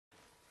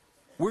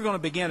we're going to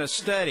begin a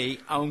study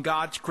on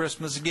God's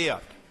Christmas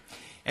gift.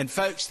 And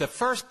folks, the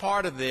first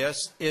part of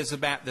this is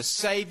about the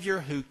Savior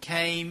who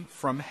came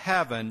from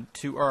heaven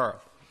to earth.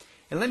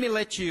 And let me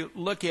let you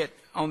look at,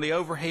 on the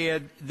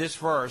overhead, this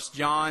verse,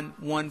 John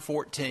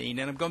 1:14.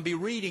 And I'm going to be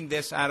reading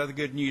this out of the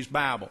Good News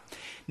Bible.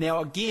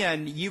 Now,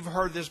 again, you've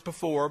heard this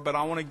before, but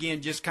I want to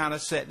again just kind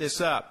of set this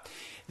up.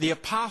 The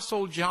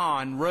Apostle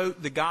John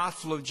wrote the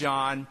Gospel of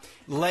John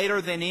later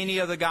than any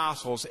of the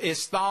Gospels.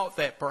 It's thought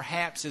that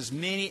perhaps as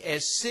many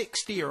as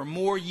 60 or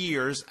more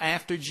years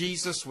after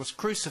Jesus was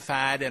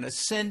crucified and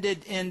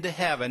ascended into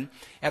heaven,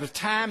 at a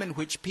time in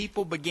which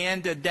people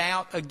began to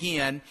doubt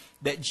again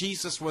that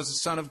Jesus was the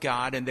Son of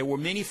God, and there were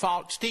many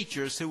false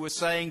teachers who were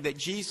saying that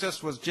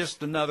Jesus was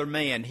just another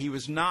man. He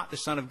was not the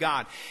Son of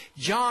God.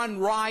 John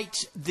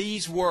writes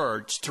these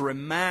words to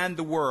remind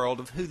the world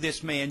of who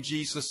this man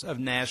Jesus of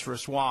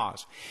Nazareth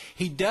was.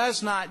 He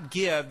does not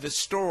give the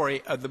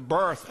story of the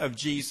birth of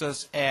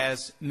Jesus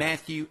as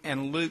Matthew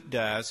and Luke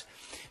does,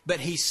 but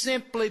he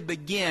simply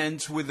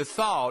begins with the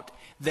thought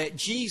that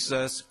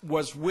Jesus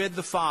was with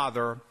the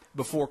Father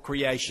before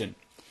creation.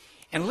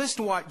 And listen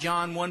to what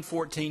John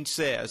 1:14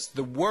 says.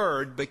 The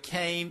Word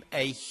became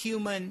a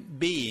human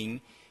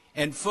being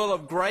and full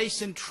of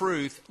grace and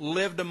truth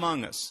lived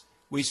among us.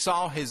 We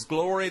saw His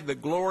glory, the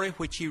glory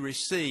which He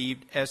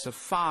received as a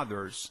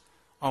Father's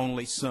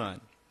only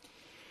Son.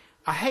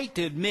 I hate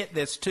to admit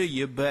this to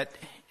you, but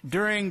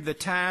during the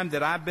time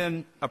that I've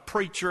been a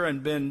preacher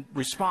and been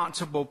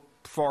responsible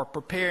for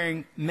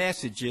preparing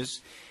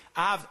messages,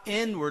 I've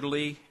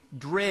inwardly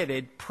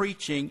dreaded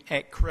preaching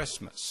at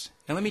Christmas.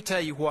 And let me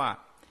tell you why.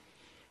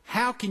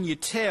 How can you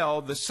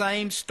tell the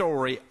same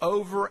story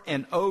over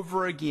and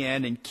over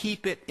again and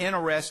keep it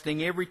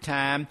interesting every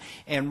time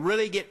and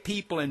really get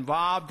people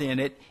involved in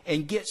it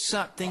and get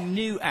something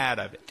new out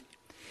of it?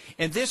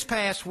 And this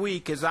past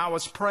week, as I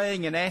was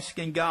praying and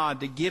asking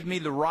God to give me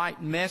the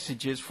right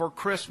messages for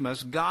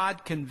Christmas,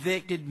 God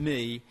convicted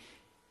me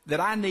that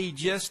I need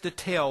just to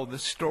tell the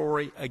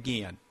story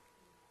again.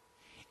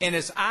 And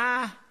as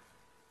I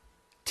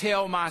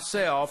tell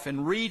myself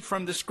and read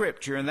from the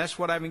Scripture, and that's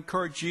what I've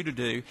encouraged you to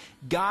do,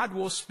 God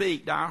will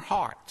speak to our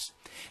hearts.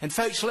 And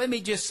folks, let me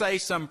just say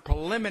some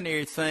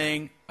preliminary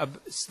things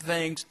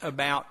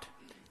about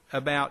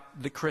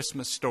the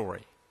Christmas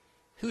story.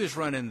 Who is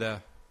running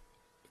the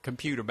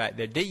computer back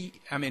there?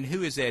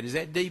 Who is that? Is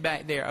that D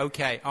back there?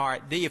 Okay, all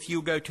right. D, if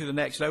you'll go to the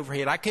next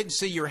overhead. I couldn't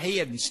see your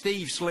head, and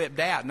Steve slipped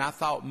out, and I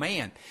thought,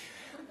 man.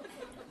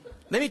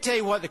 Let me tell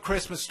you what the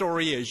Christmas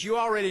story is. You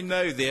already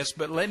know this,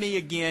 but let me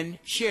again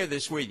share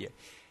this with you.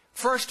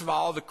 First of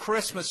all, the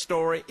Christmas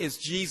story is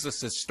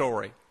Jesus'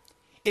 story.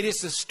 It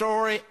is the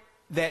story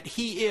that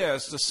He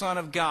is the Son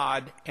of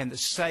God and the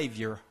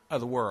Savior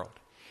of the world.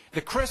 The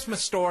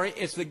Christmas story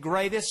is the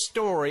greatest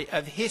story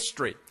of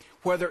history,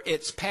 whether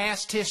it's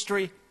past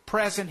history,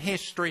 present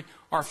history,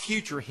 or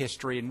future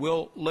history, and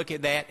we'll look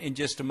at that in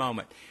just a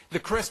moment. The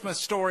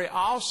Christmas story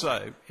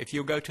also, if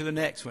you'll go to the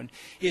next one,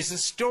 is a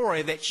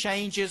story that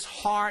changes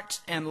hearts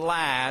and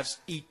lives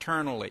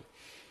eternally.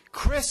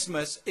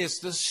 Christmas is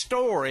the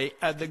story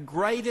of the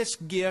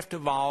greatest gift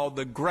of all,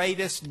 the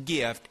greatest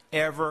gift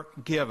ever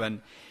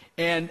given.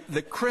 And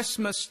the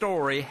Christmas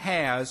story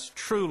has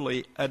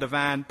truly a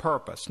divine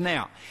purpose.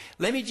 Now,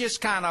 let me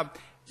just kind of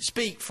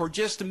speak for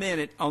just a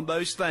minute on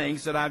those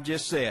things that I've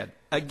just said.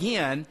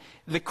 Again,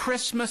 the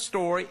Christmas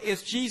story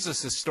is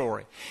Jesus'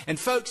 story. And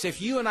folks,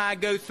 if you and I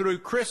go through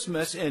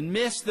Christmas and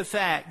miss the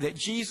fact that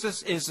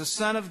Jesus is the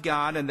Son of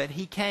God and that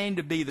He came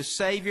to be the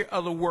Savior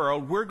of the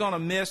world, we're going to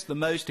miss the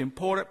most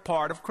important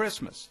part of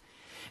Christmas.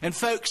 And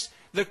folks,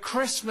 the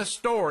Christmas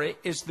story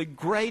is the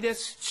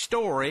greatest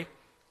story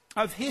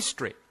of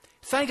history.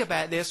 Think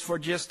about this for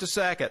just a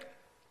second.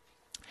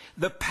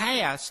 The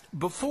past,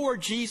 before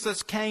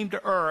Jesus came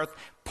to earth,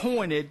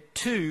 pointed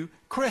to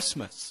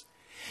Christmas.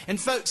 And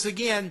folks,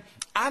 again,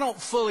 I don't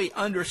fully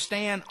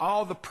understand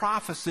all the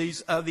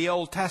prophecies of the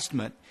Old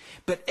Testament,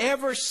 but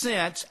ever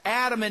since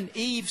Adam and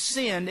Eve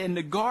sinned in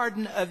the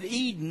Garden of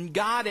Eden,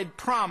 God had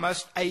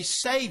promised a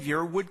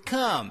Savior would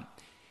come.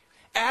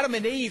 Adam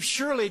and Eve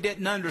surely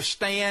didn't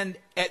understand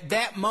at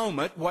that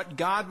moment what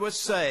God was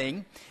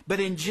saying, but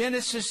in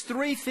Genesis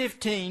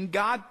 3:15,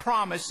 God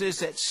promises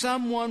that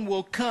someone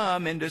will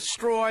come and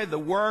destroy the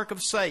work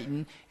of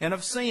Satan and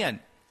of sin.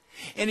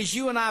 And as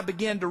you and I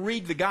begin to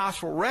read the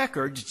gospel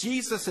records,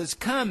 Jesus'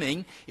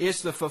 coming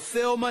is the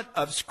fulfillment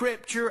of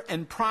Scripture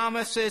and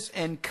promises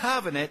and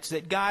covenants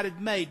that God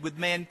had made with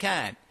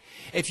mankind.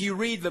 If you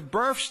read the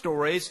birth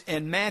stories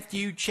in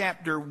Matthew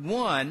chapter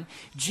 1,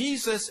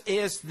 Jesus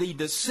is the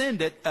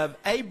descendant of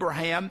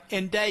Abraham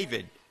and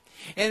David.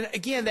 And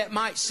again, that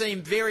might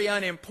seem very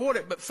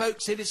unimportant, but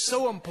folks, it is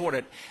so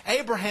important.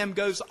 Abraham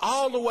goes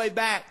all the way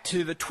back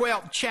to the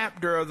 12th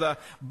chapter of the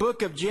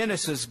book of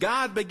Genesis.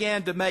 God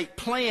began to make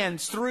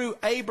plans through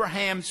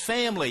Abraham's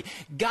family.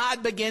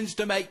 God begins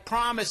to make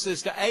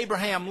promises to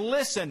Abraham.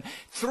 Listen,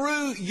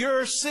 through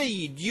your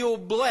seed, you'll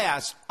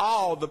bless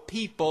all the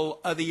people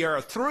of the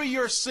earth. Through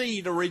your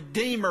seed, a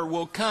Redeemer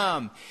will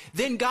come.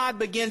 Then God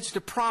begins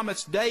to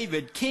promise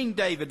David, King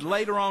David,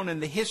 later on in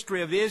the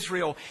history of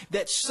Israel,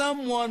 that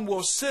someone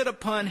will sit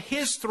upon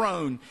his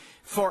throne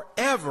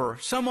forever.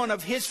 Someone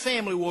of his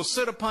family will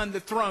sit upon the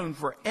throne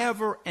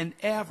forever and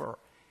ever.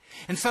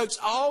 And folks,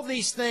 all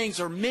these things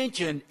are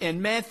mentioned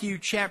in Matthew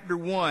chapter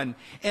 1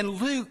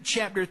 and Luke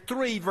chapter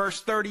 3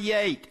 verse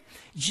 38.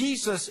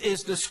 Jesus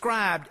is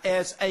described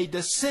as a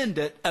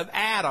descendant of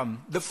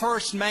Adam, the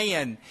first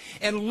man.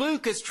 And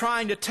Luke is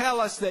trying to tell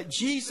us that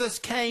Jesus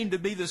came to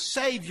be the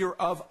Savior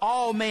of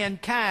all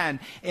mankind.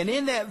 And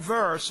in that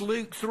verse,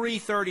 Luke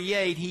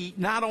 3:38, he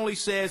not only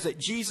says that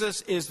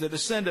Jesus is the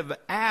descendant of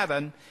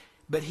Adam,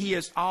 but he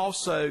is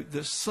also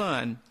the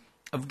Son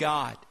of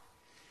God.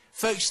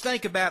 Folks,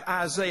 think about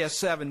Isaiah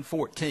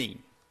 7:14.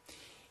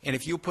 And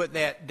if you'll put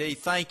that, D,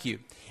 thank you.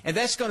 And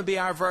that's going to be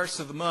our verse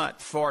of the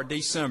month for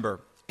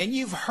December. And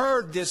you've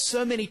heard this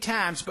so many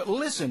times, but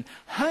listen,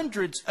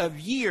 hundreds of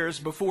years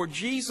before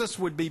Jesus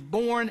would be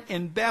born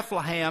in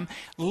Bethlehem,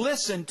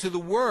 listen to the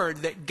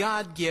word that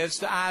God gives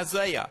to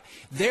Isaiah.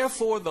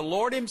 Therefore, the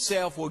Lord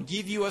himself will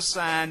give you a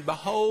sign.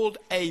 Behold,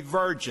 a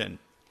virgin.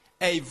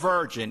 A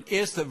virgin.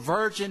 Is the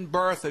virgin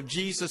birth of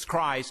Jesus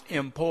Christ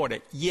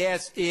important?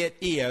 Yes, it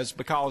is,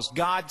 because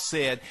God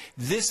said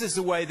this is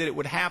the way that it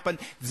would happen.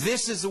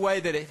 This is the way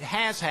that it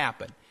has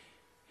happened.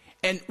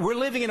 And we're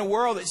living in a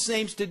world that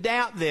seems to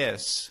doubt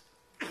this.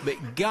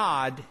 But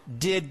God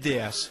did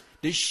this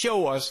to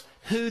show us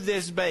who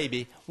this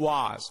baby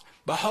was.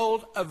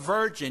 Behold, a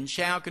virgin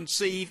shall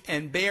conceive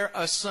and bear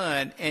a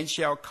son, and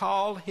shall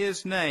call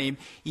his name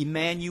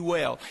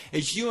Emmanuel.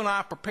 As you and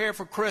I prepare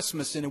for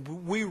Christmas,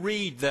 and we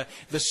read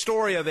the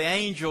story of the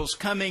angels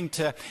coming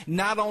to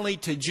not only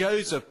to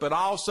Joseph, but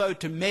also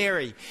to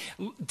Mary,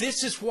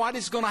 this is what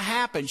is going to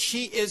happen.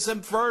 She is a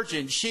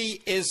virgin.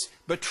 She is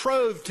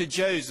betrothed to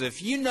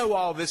Joseph. You know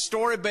all this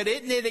story, but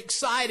isn't it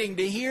exciting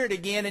to hear it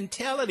again and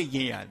tell it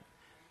again?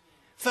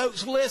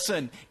 Folks,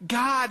 listen,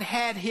 God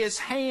had his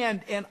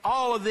hand in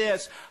all of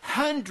this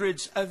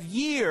hundreds of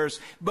years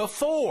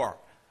before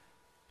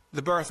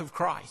the birth of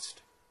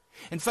Christ.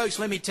 And folks,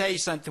 let me tell you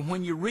something.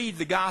 When you read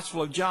the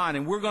Gospel of John,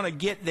 and we're going to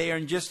get there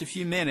in just a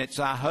few minutes,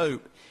 I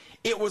hope,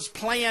 it was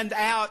planned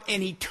out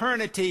in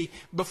eternity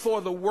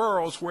before the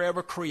worlds were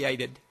ever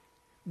created.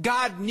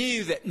 God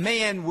knew that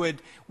man would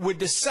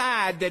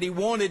decide that he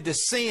wanted to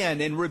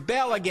sin and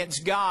rebel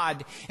against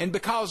God. And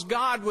because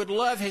God would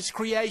love his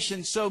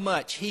creation so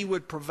much, he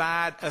would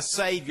provide a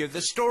Savior.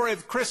 The story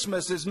of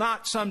Christmas is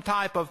not some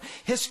type of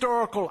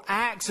historical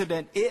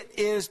accident. It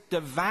is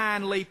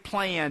divinely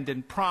planned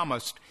and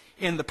promised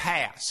in the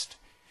past.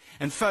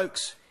 And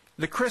folks,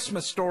 the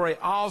Christmas story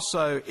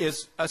also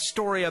is a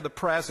story of the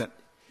present.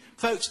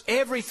 Folks,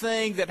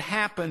 everything that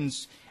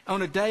happens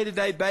on a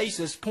day-to-day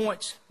basis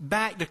points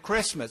back to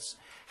Christmas.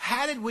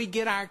 How did we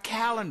get our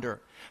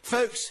calendar?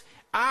 Folks,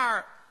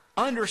 our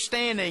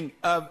understanding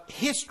of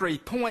history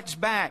points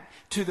back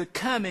to the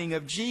coming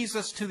of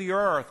Jesus to the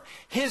earth.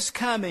 His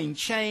coming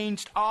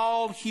changed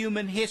all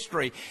human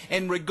history.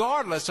 And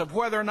regardless of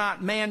whether or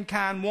not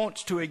mankind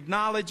wants to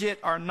acknowledge it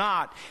or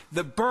not,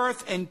 the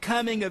birth and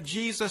coming of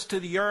Jesus to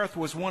the earth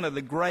was one of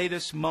the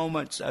greatest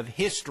moments of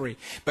history,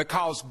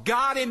 because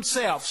God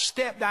himself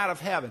stepped out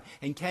of heaven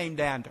and came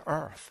down to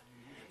earth.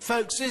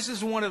 Folks, this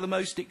is one of the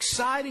most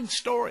exciting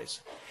stories.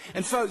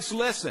 And folks,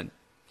 listen,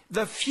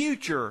 the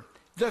future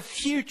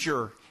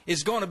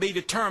is going to be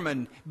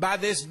determined by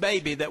this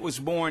baby that was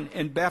born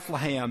in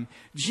Bethlehem.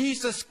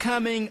 Jesus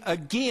coming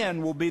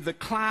again will be the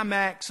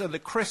climax of the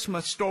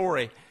Christmas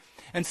story.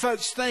 And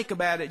folks, think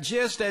about it.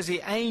 Just as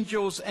the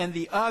angels and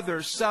the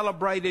others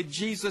celebrated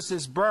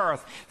Jesus'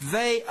 birth,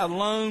 they,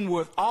 alone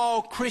with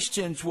all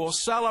Christians, will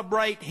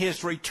celebrate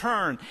his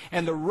return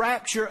and the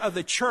rapture of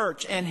the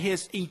church and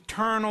his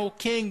eternal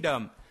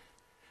kingdom.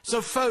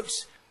 So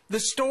folks, the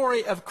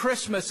story of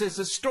Christmas is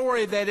a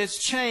story that has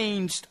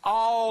changed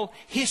all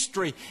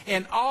history,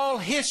 and all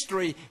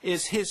history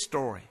is his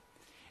story.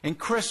 And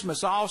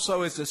Christmas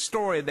also is a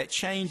story that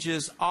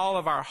changes all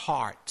of our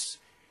hearts.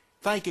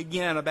 Think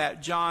again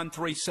about John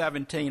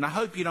 3:17. I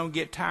hope you don't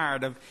get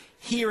tired of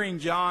hearing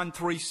John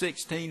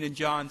 3:16 and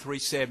John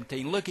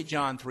 3:17. Look at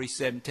John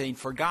 3:17.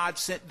 For God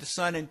sent the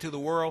Son into the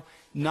world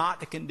not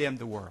to condemn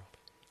the world,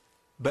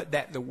 but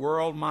that the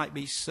world might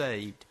be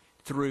saved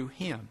through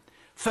him.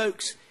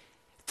 Folks,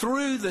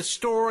 through the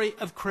story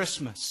of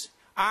Christmas,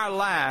 our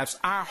lives,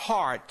 our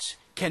hearts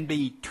can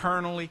be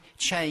eternally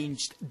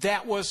changed.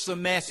 That was the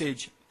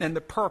message and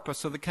the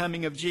purpose of the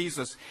coming of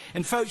Jesus.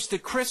 And folks, the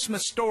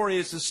Christmas story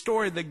is the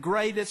story of the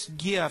greatest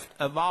gift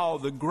of all,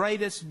 the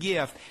greatest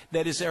gift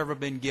that has ever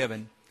been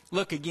given.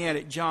 Look again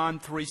at John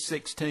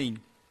 3:16.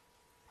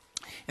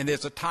 And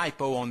there's a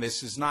typo on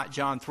this. It's not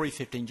John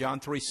 3:15, John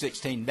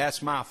 3:16.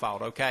 That's my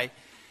fault, okay?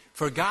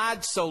 For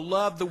God so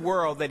loved the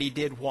world that he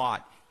did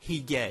what? He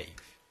gave.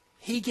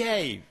 He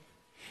gave.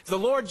 The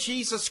Lord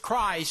Jesus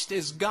Christ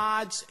is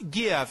God's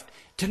gift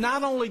to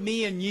not only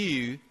me and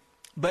you,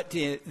 but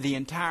to the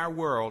entire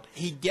world.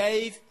 He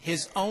gave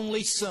his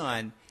only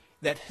Son,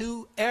 that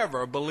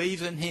whoever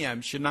believes in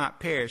him should not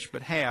perish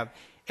but have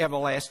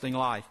everlasting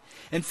life.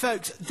 And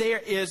folks, there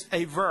is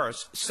a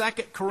verse,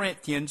 2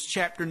 Corinthians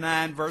chapter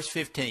 9, verse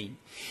 15.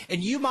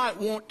 And you might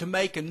want to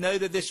make a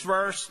note of this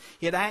verse.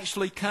 It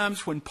actually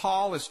comes when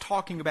Paul is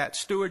talking about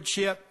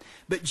stewardship.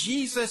 But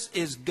Jesus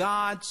is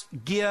God's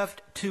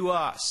gift to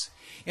us.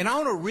 And I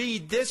want to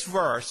read this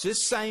verse,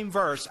 this same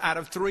verse, out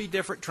of 3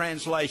 different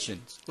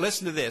translations.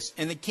 Listen to this.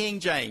 In the King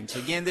James,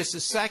 again, this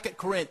is 2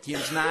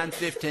 Corinthians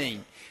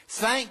 9:15.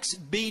 Thanks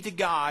be to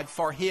God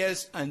for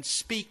his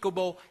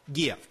unspeakable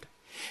gift.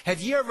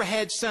 Have you ever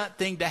had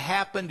something to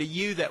happen to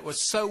you that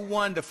was so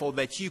wonderful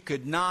that you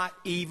could not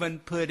even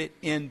put it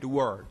into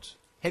words?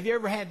 Have you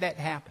ever had that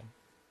happen?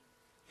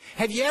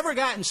 Have you ever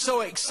gotten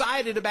so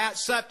excited about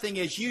something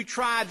as you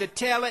tried to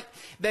tell it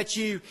that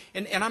you,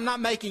 and I'm not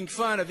making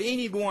fun of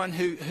anyone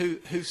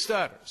who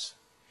stutters.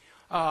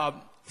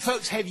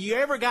 Folks, have you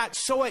ever got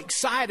so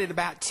excited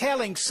about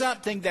telling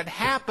something that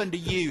happened to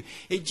you,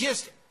 you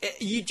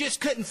just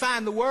couldn't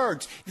find the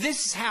words?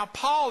 This is how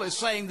Paul is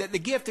saying that the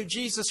gift of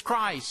Jesus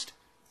Christ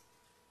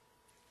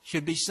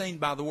should be seen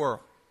by the world.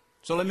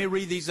 So let me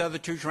read these other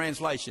 2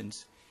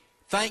 translations.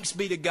 Thanks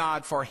be to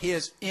God for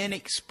his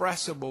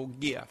inexpressible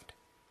gift.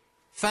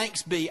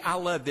 Thanks be, I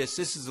love this,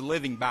 this is the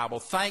Living Bible.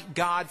 Thank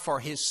God for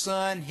his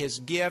Son, his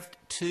gift,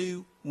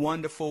 too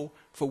wonderful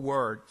for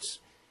words.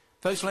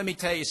 Folks, let me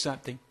tell you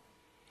something.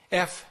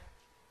 If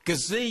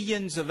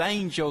gazillions of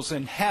angels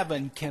in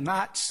heaven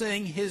cannot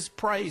sing his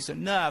praise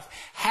enough,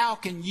 how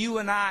can you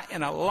and I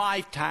in a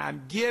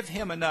lifetime give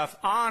him enough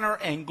honor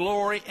and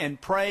glory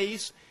and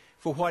praise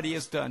for what he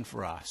has done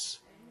for us?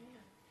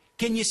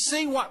 Can you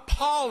see what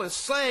Paul is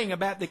saying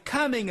about the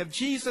coming of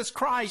Jesus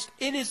Christ?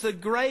 It is the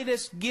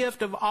greatest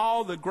gift of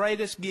all, the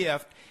greatest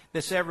gift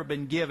that's ever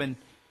been given.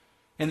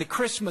 And the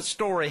Christmas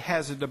story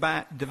has a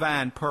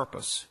divine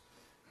purpose.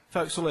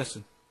 Folks,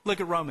 listen.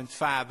 Look at Romans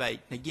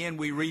 5:8. Again,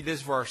 we read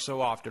this verse so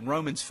often,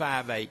 Romans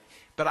 5:8.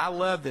 But I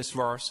love this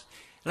verse.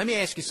 Let me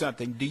ask you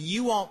something. Do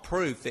you want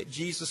proof that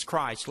Jesus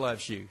Christ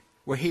loves you?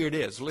 Well, here it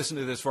is. Listen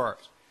to this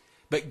verse.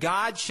 But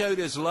God showed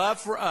his love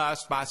for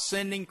us by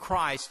sending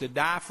Christ to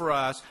die for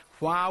us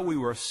while we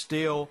were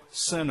still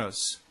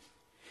sinners.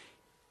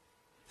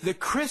 The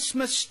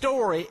Christmas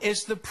story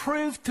is the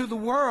proof to the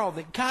world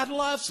that God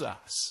loves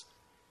us.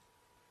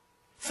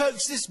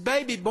 Folks, this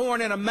baby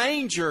born in a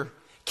manger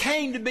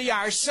came to be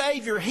our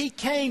Savior. He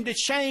came to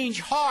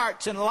change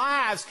hearts and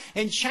lives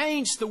and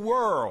change the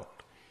world.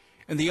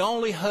 And the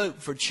only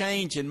hope for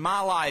change in my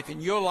life,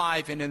 in your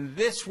life, and in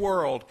this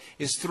world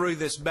is through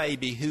this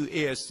baby who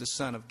is the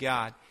Son of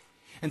God.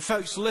 And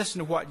folks, listen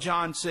to what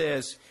John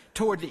says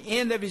toward the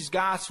end of his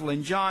gospel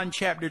in John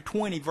chapter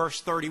 20, verse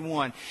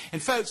 31.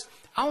 And folks,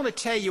 I want to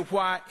tell you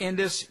why in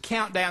this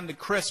countdown to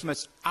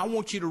Christmas, I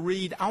want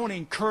to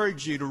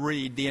encourage you to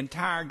read the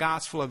entire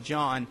Gospel of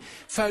John.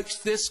 Folks,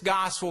 this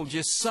gospel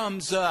just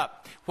sums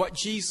up what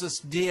Jesus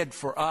did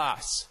for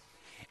us.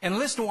 And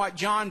listen to what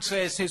John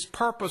says his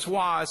purpose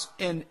was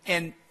in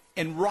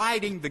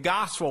writing the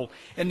gospel.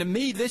 And to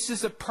me, this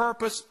is the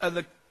purpose of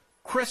the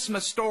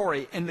Christmas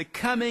story and the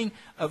coming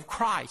of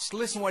Christ.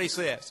 Listen to what he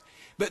says.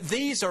 But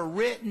these are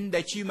written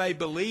that you may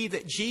believe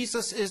that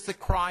Jesus is the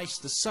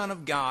Christ, the Son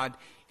of God,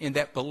 and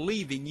that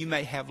believing you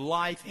may have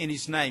life in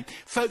his name.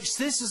 Folks,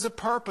 this is the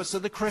purpose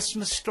of the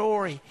Christmas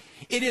story.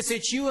 It is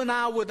that you and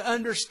I would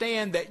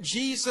understand that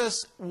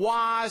Jesus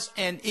was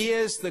and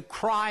is the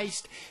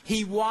Christ.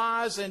 He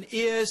was and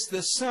is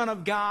the Son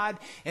of God.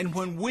 And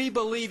when we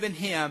believe in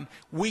him,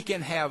 we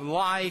can have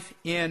life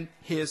in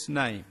his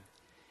name.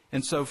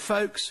 And so,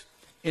 folks,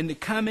 in the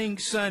coming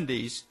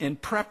Sundays, in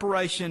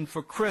preparation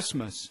for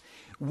Christmas,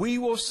 we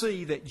will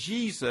see that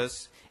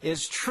Jesus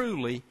is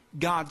truly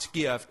God's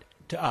gift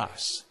to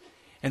us.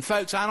 And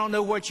folks, I don't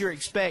know what you're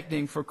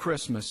expecting for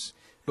Christmas,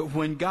 but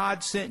when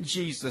God sent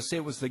Jesus,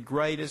 it was the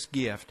greatest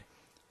gift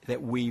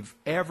that we've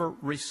ever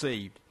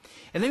received.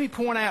 And let me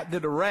point out the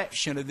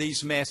direction of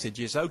these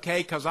messages, okay?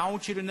 Because I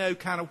want you to know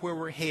kind of where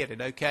we're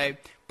headed, okay?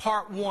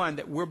 Part 1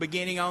 that we're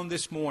beginning on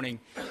this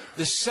morning,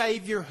 the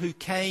Savior who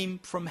came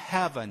from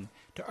heaven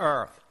to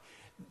earth.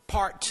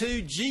 Part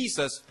 2,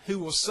 Jesus who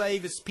will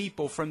save his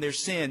people from their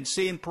sin.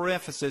 See in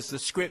parenthesis the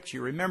scripture.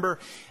 Remember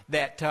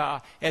that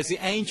as the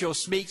angel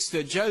speaks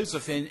to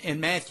Joseph in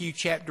Matthew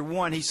chapter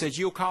 1, he says,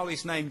 you'll call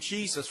his name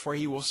Jesus, for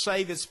he will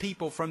save his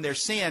people from their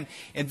sin.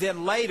 And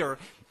then later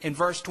in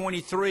verse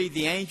 23,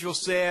 the angel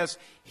says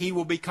he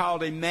will be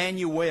called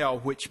Emmanuel,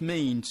 which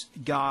means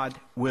God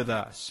with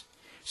us.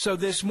 So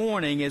this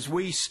morning, as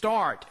we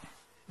start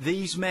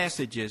these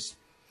messages,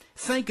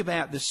 think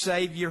about the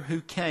Savior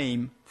who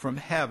came from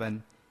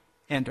heaven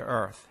and to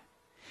earth.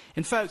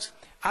 And folks,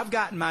 I've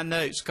gotten my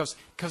notes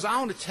because I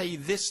want to tell you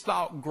this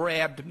thought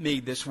grabbed me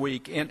this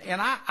week. And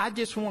I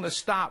just want to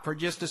stop for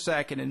just a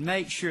second and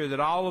make sure that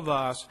all of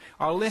us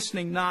are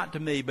listening not to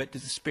me but to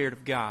the Spirit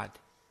of God.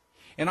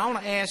 And I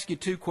want to ask you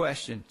two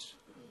questions.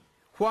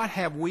 What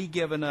have we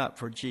given up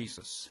for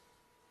Jesus?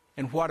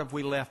 And what have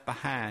we left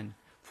behind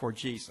for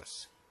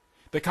Jesus?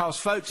 Because,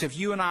 folks, if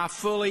you and I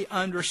fully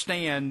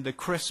understand the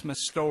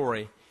Christmas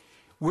story,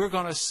 we're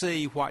going to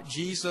see what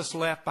Jesus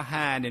left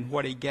behind and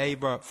what He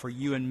gave up for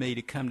you and me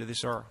to come to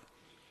this earth.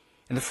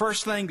 And the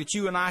first thing that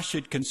you and I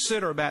should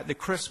consider about the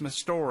Christmas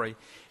story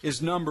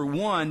is, number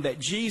one, that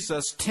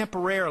Jesus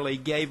temporarily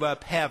gave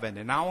up heaven.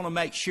 And I want to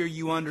make sure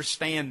you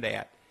understand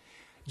that.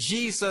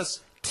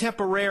 Jesus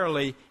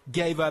temporarily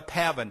gave up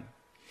heaven.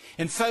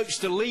 And folks,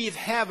 to leave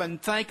heaven,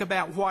 think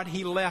about what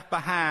He left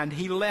behind.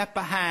 He left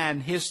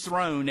behind His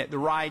throne at the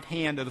right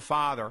hand of the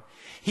Father.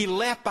 He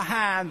left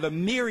behind the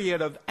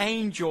myriad of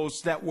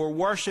angels that were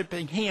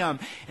worshiping Him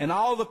and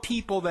all the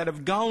people that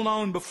have gone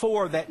on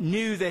before that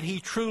knew that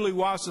He truly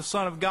was the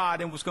Son of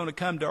God and was going to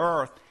come to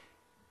earth.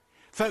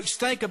 Folks,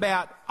 think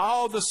about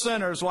all the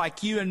sinners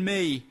like you and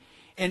me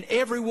and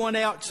everyone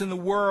else in the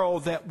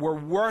world that were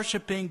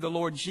worshiping the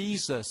Lord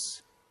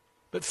Jesus.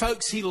 But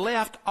folks, He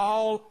left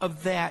all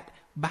of that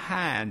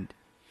behind.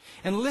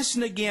 And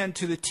listen again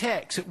to the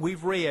text that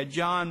we've read,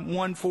 John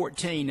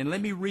 1:14, and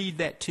let me read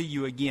that to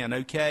you again,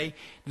 okay?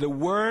 The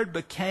Word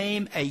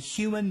became a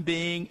human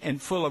being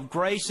and full of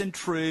grace and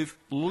truth,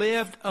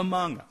 lived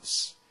among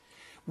us.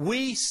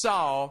 We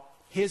saw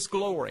His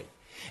glory.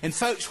 And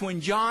folks,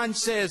 when John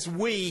says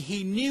we,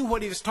 he knew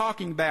what he was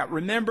talking about.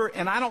 Remember,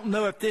 and I don't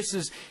know if this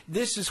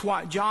is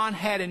what John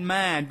had in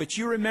mind, but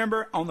you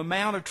remember on the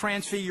Mount of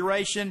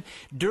Transfiguration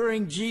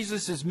during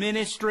Jesus'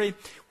 ministry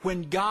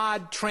when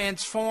God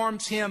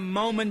transforms him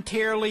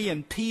momentarily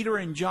and Peter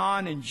and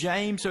John and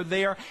James are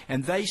there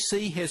and they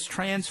see his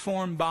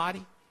transformed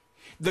body.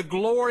 The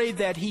glory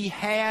that he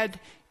had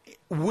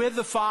with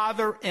the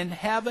Father in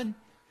heaven.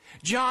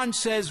 John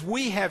says,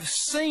 we have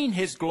seen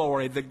His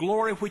glory, the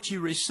glory which He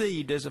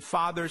received as a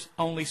Father's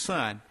only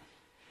Son.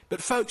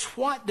 But folks,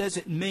 what does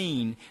it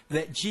mean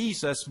that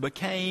Jesus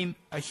became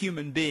a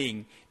human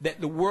being,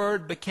 that the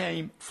Word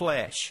became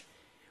flesh?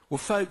 Well,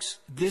 folks,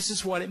 this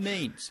is what it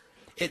means.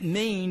 It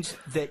means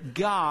that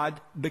God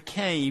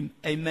became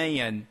a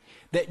man,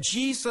 that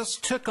Jesus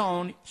took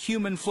on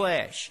human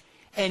flesh,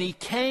 and He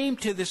came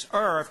to this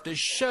earth to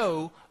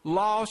show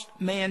lost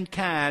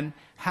mankind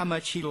how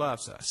much He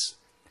loves us.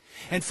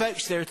 And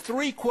folks, there are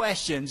three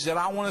questions that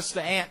I want us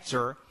to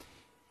answer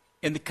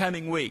in the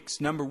coming weeks.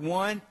 Number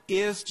one,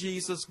 is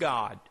Jesus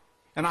God?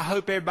 And I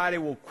hope everybody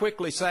will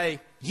quickly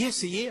say,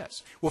 yes, He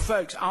is. Well,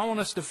 folks, I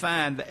want us to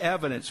find the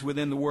evidence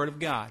within the Word of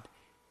God.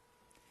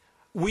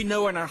 We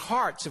know in our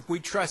hearts, if we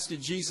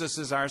trusted Jesus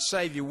as our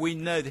Savior, we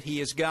know that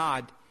He is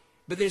God.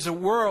 But there's a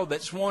world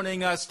that's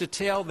wanting us to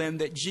tell them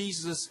that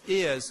Jesus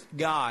is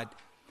God.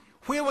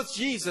 Where was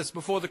Jesus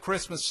before the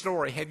Christmas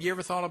story? Have you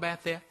ever thought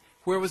about that?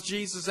 Where was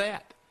Jesus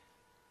at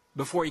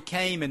before He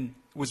came and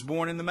was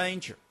born in the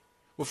manger?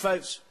 Well,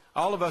 folks,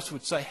 all of us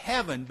would say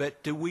heaven,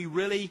 but do we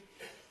really?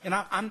 And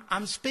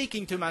I'm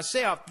speaking to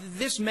myself.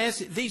 These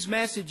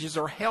messages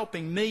are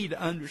helping me to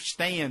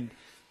understand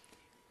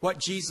what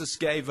Jesus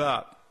gave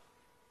up.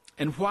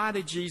 And why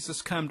did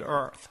Jesus come to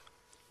earth?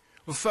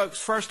 Well, folks,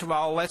 first of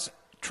all, let's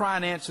try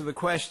and answer the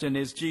question,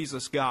 is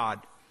Jesus God?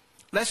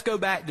 Let's go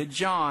back to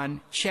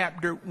John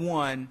chapter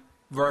 1,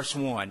 verse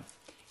 1.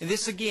 And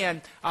this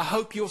again, I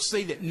hope you'll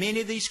see that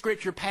many of these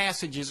scripture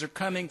passages are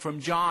coming from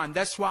John.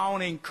 That's why I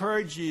want to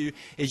encourage you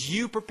as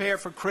you prepare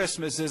for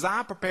Christmas, as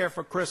I prepare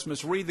for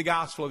Christmas, read the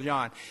Gospel of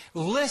John.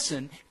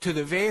 Listen to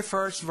the very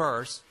first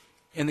verse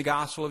in the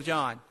Gospel of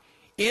John.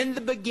 In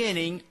the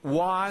beginning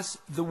was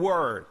the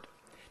Word.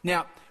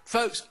 Now,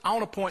 folks, I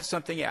want to point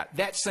something out.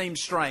 That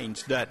seems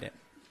strange, doesn't it?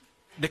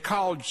 To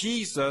call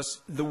Jesus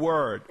the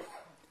Word.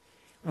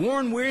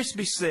 Warren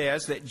Wiersbe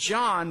says that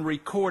John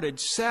recorded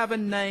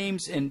 7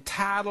 names and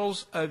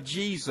titles of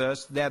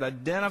Jesus that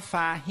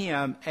identify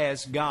Him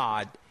as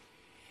God.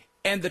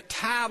 And the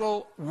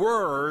title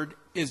Word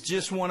is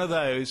just one of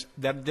those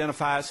that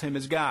identifies Him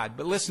as God.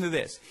 But listen to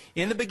this.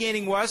 In the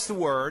beginning was the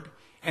Word,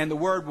 and the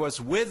Word was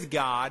with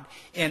God,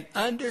 and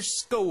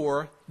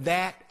underscore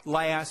that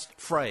last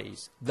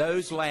phrase,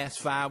 those last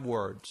 5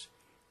 words.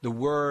 The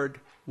Word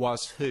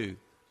was who?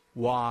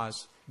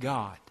 Was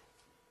God.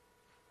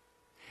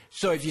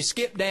 So if you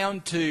skip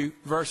down to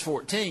verse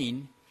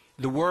 14,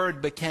 the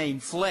Word became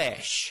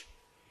flesh.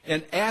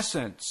 In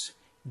essence,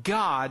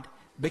 God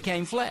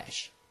became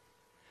flesh.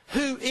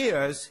 Who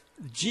is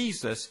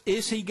Jesus?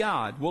 Is He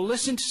God? Well,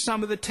 listen to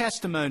some of the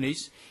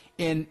testimonies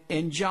in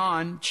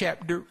John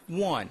chapter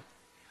 1.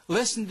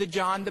 Listen to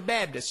John the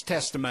Baptist's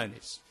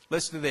testimonies.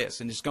 Listen to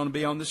this, and it's going to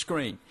be on the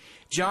screen.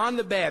 John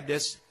the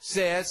Baptist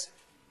says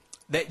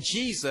that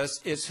Jesus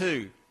is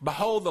who?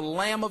 Behold, the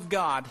Lamb of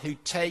God who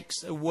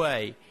takes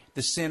away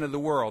the sin of the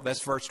world.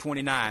 That's verse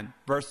 29.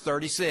 Verse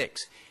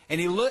 36. And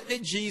he looked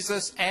at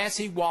Jesus as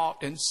he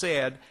walked and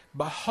said,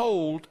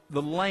 Behold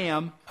the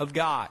Lamb of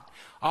God.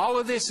 All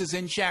of this is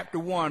in chapter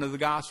 1 of the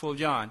Gospel of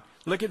John.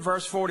 Look at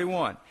verse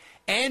 41.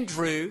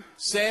 Andrew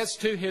says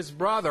to his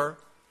brother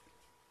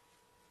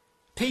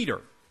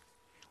Peter,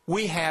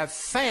 We have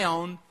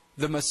found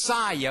the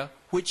Messiah,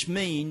 which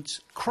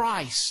means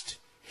Christ.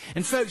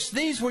 And folks,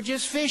 these were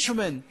just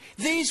fishermen.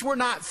 These were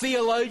not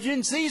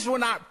theologians. These were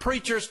not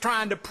preachers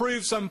trying to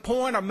prove some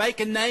point or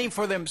make a name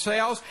for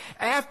themselves.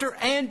 After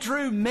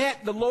Andrew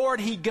met the Lord,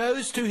 he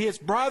goes to his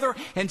brother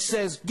and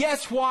says,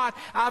 Guess what?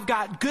 I've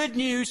got good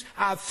news.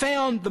 I've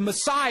found the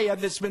Messiah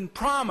that's been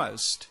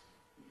promised.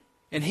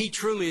 And he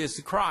truly is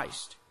the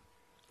Christ.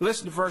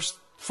 Listen to verse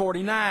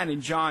 49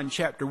 in John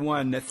chapter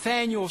 1.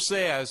 Nathanael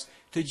says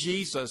to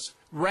Jesus,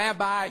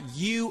 Rabbi,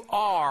 you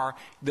are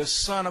the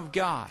Son of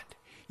God.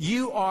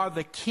 You are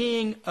the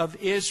King of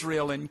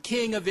Israel. And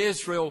King of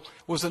Israel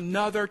was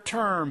another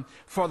term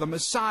for the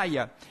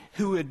Messiah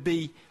who would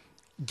be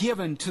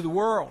given to the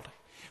world.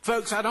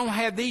 Folks, I don't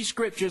have these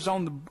scriptures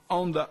on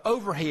the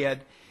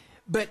overhead,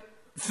 but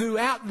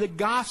throughout the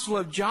Gospel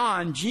of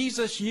John,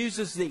 Jesus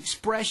uses the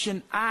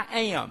expression, I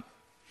am.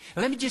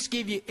 Let me just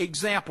give you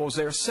examples.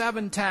 There are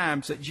 7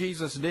 times that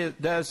Jesus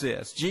does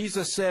this.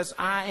 Jesus says,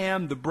 I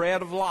am the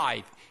bread of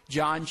life,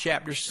 John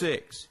chapter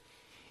 6.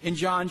 In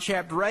John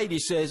chapter 8, he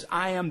says,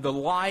 I am the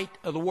light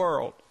of the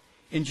world.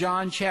 In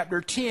John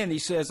chapter 10, he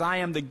says, I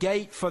am the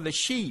gate for the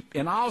sheep.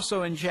 And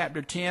also in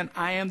chapter 10,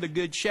 I am the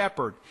good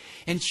shepherd.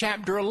 In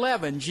chapter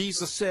 11,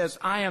 Jesus says,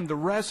 I am the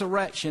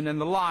resurrection and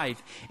the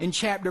life. In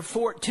chapter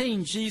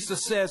 14,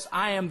 Jesus says,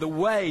 I am the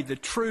way, the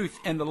truth,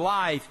 and the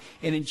life.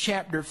 And in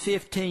chapter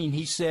 15,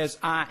 he says,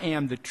 I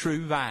am the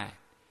true vine.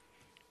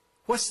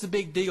 What's the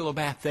big deal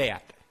about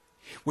that?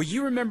 Well,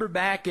 you remember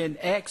back in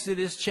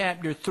Exodus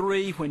chapter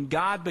 3 when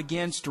God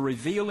begins to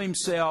reveal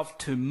himself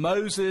to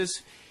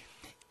Moses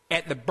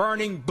at the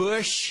burning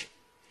bush.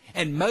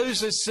 And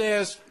Moses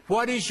says,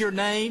 what is your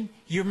name?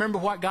 You remember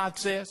what God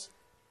says?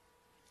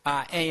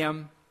 I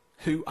am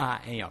who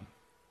I am.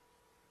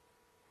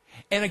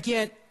 And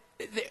again,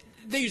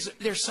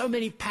 there's so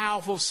many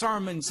powerful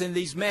sermons in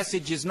these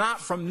messages, not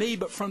from me,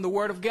 but from the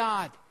Word of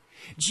God.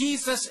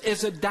 Jesus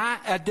is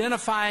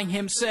identifying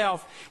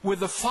himself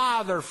with the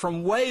Father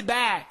from way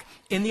back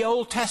in the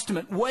Old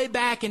Testament, way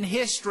back in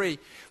history.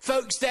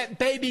 Folks, that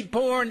baby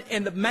born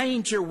in the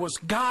manger was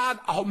God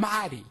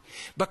Almighty,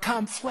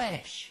 become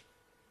flesh.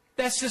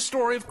 That's the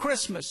story of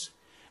Christmas.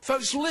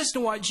 Folks,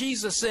 listen to what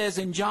Jesus says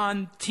in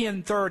John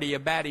 10:30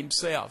 about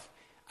himself.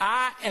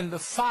 I and the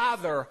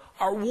Father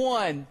are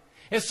one.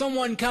 If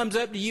someone comes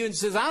up to you and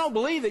says, I don't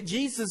believe that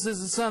Jesus is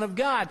the Son of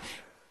God,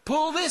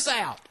 pull this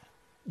out.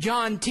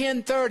 John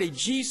 10:30,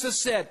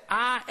 Jesus said,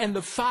 I and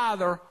the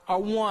Father are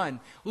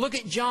one. Look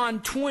at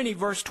John 20,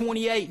 verse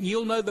 28, and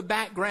you'll know the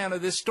background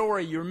of this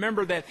story. You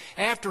remember that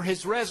after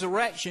his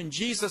resurrection,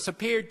 Jesus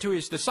appeared to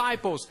his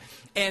disciples,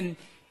 and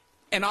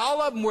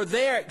all of them were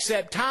there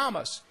except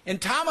Thomas.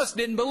 And Thomas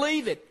didn't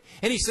believe it.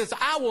 And he says,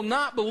 I will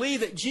not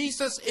believe that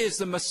Jesus is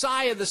the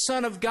Messiah, the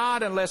Son of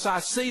God, unless I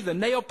see the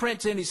nail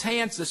prints in his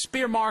hands, the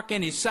spear mark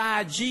in his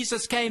side.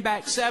 Jesus came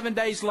back 7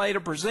 days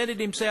later, presented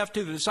himself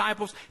to the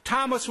disciples.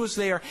 Thomas was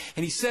there,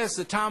 and he says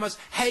to Thomas,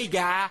 hey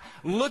guy,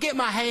 look at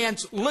my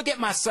hands, look at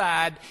my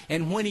side.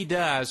 And when he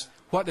does,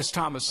 what does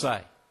Thomas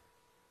say?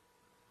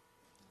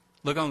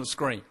 Look on the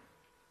screen.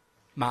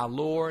 My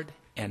Lord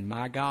and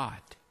my God.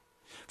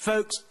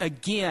 Folks,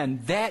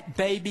 again, that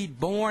baby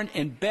born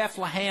in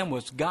Bethlehem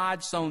was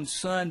God's own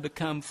Son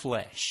become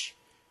flesh.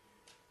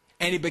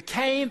 And he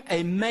became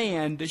a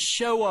man to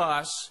show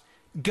us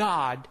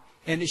God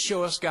and to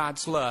show us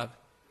God's love.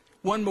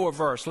 One more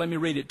verse. Let me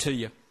read it to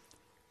you.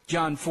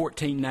 John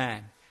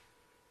 14:9.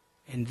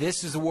 And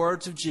this is the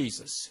words of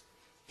Jesus.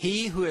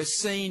 He who has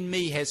seen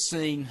me has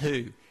seen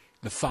who?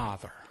 The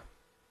Father.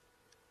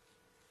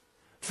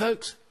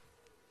 Folks,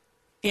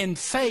 in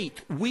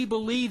faith, we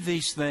believe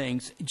these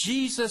things.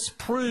 Jesus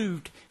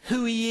proved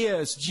who he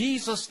is.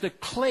 Jesus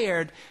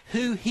declared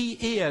who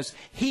he is.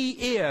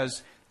 He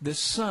is the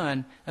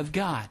Son of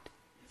God.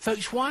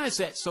 Folks, why is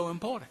that so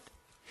important?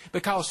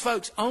 Because,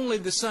 folks, only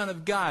the Son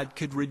of God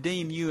could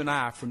redeem you and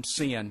I from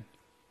sin.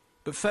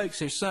 But, folks,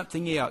 there's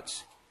something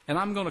else. And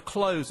I'm going to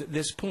close at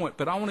this point,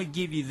 but I want to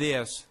give you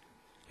this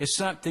as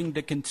something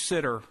to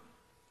consider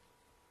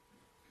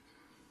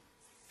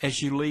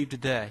as you leave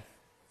today.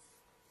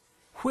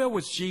 Where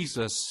was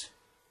Jesus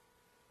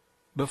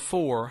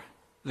before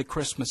the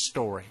Christmas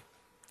story?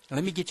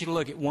 Let me get you to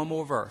look at one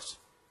more verse.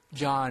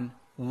 John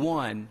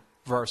 1,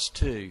 verse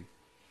 2.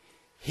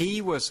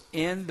 He was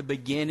in the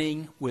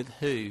beginning with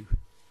who?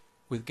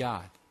 With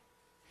God.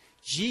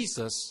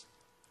 Jesus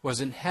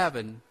was in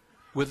heaven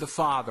with the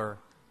Father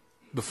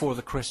before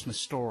the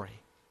Christmas story.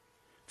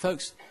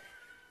 Folks,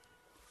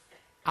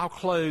 I'll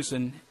close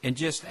and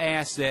just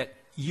ask that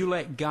you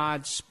let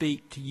God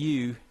speak to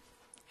you.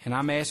 And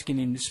I'm asking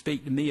him to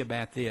speak to me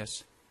about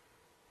this.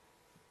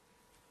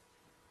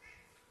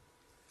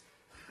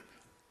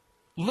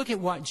 Look at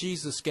what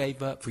Jesus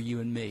gave up for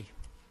you and me.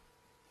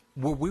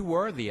 Were we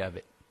worthy of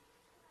it?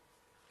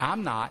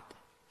 I'm not,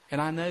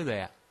 and I know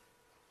that.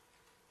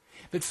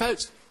 But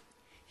folks,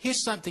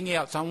 here's something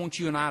else I want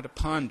you and I to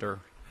ponder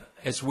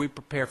as we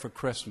prepare for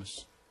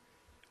Christmas.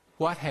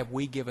 What have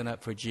we given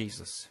up for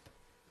Jesus?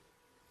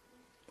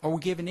 Are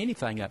we giving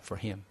anything up for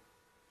Him?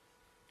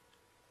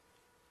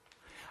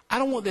 I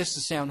don't want this to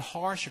sound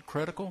harsh or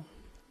critical,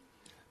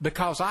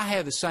 because I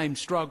have the same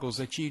struggles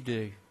that you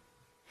do.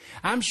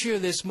 I'm sure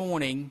this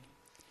morning,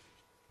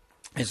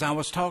 as I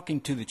was talking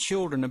to the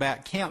children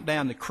about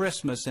countdown to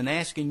Christmas and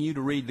asking you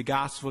to read the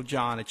Gospel of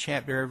John, a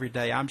chapter every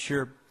day, I'm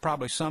sure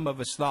probably some of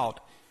us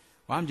thought,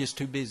 well, I'm just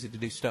too busy to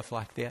do stuff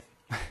like that.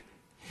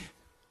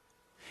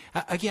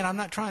 Again, I'm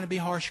not trying to be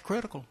harsh or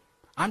critical.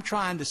 I'm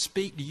trying to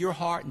speak to your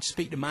heart and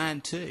speak to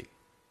mine too.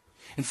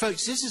 And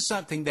folks, this is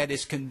something that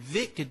has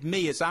convicted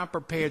me as I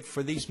prepared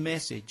for these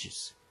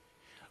messages.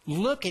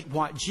 Look at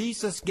what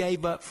Jesus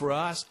gave up for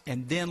us,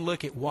 and then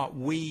look at what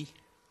we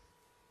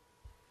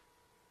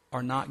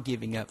are not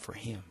giving up for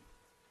Him.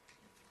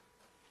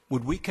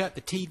 Would we cut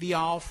the TV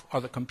off,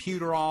 or the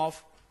computer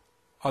off,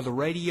 or the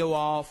radio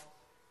off?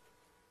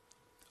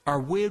 Or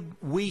would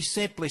we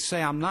simply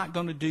say, I'm not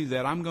going to do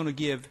that. I'm going to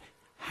give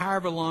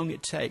however long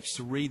it takes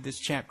to read this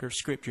chapter of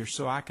Scripture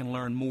so I can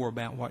learn more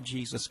about what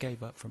Jesus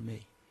gave up for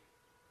me.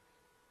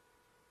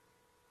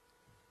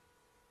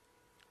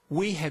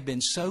 We have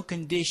been so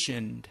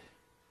conditioned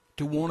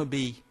to want to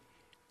be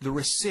the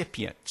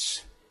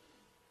recipients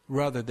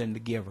rather than the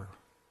giver.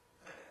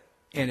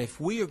 And if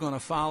we are going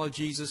to follow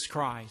Jesus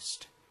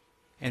Christ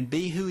and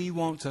be who He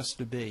wants us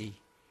to be,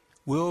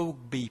 we'll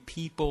be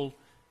people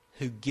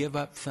who give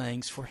up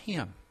things for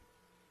Him.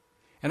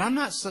 And I'm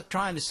not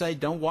trying to say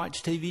don't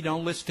watch TV,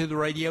 don't listen to the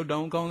radio,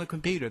 don't go on the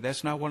computer.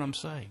 That's not what I'm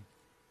saying.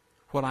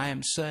 What I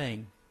am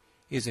saying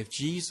is if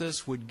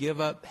Jesus would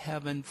give up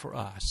heaven for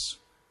us,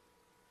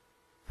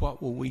 what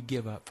will we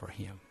give up for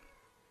Him?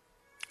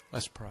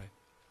 Let's pray.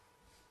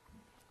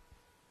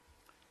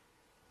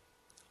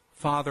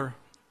 Father,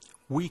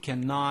 we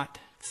cannot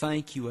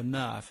thank You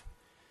enough.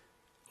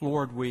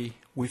 Lord, we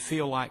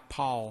feel like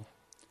Paul.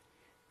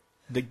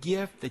 The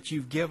gift that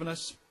You've given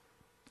us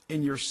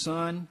in Your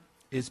Son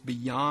is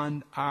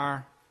beyond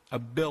our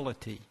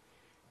ability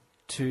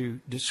to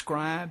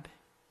describe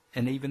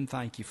and even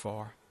thank You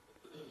for.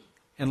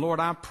 And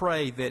Lord, I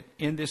pray that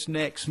in this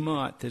next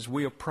month as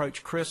we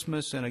approach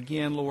Christmas, and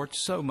again, Lord,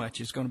 so much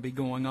is going to be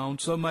going on.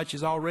 So much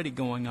is already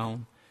going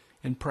on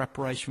in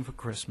preparation for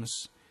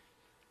Christmas.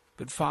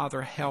 But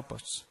Father, help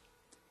us.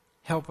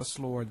 Help us,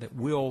 Lord, that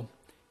we'll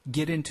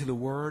get into the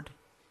Word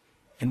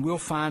and we'll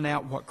find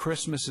out what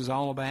Christmas is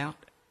all about.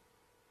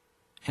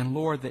 And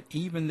Lord, that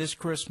even this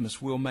Christmas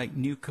we'll make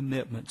new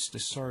commitments to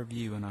serve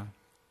You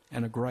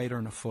in a greater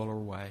and a fuller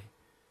way.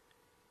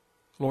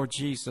 Lord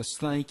Jesus,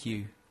 thank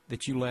You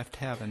that You left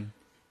heaven,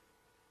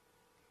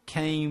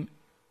 came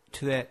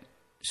to that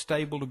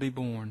stable to be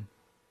born,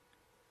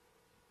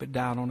 but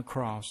died on the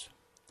cross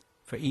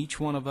for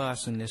each one of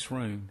us in this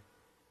room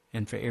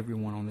and for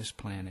everyone on this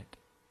planet.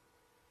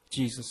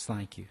 Jesus,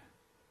 thank You.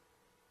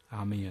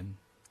 Amen.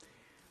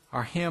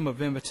 Our hymn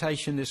of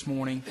invitation this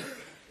morning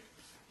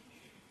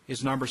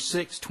is number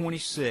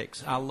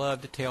 626, I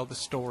Love to Tell the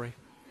Story.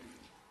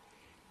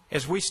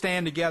 As we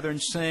stand together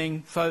and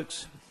sing,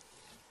 folks,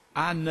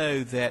 I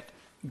know that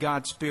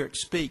God's Spirit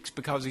speaks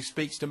because He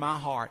speaks to my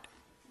heart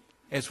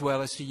as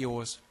well as to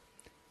yours.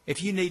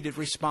 If you need to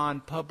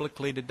respond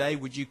publicly today,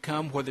 would you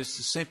come, whether it's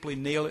to simply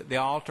kneel at the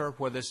altar,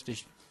 whether it's to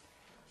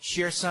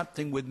share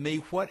something with me,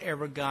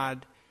 whatever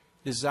God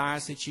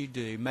desires that you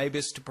do. Maybe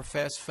it's to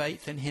profess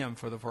faith in Him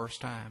for the first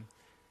time.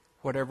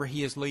 Whatever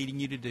He is leading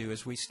you to do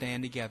as we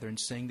stand together and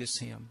sing this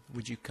hymn,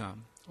 would you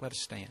come? Let us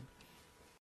stand.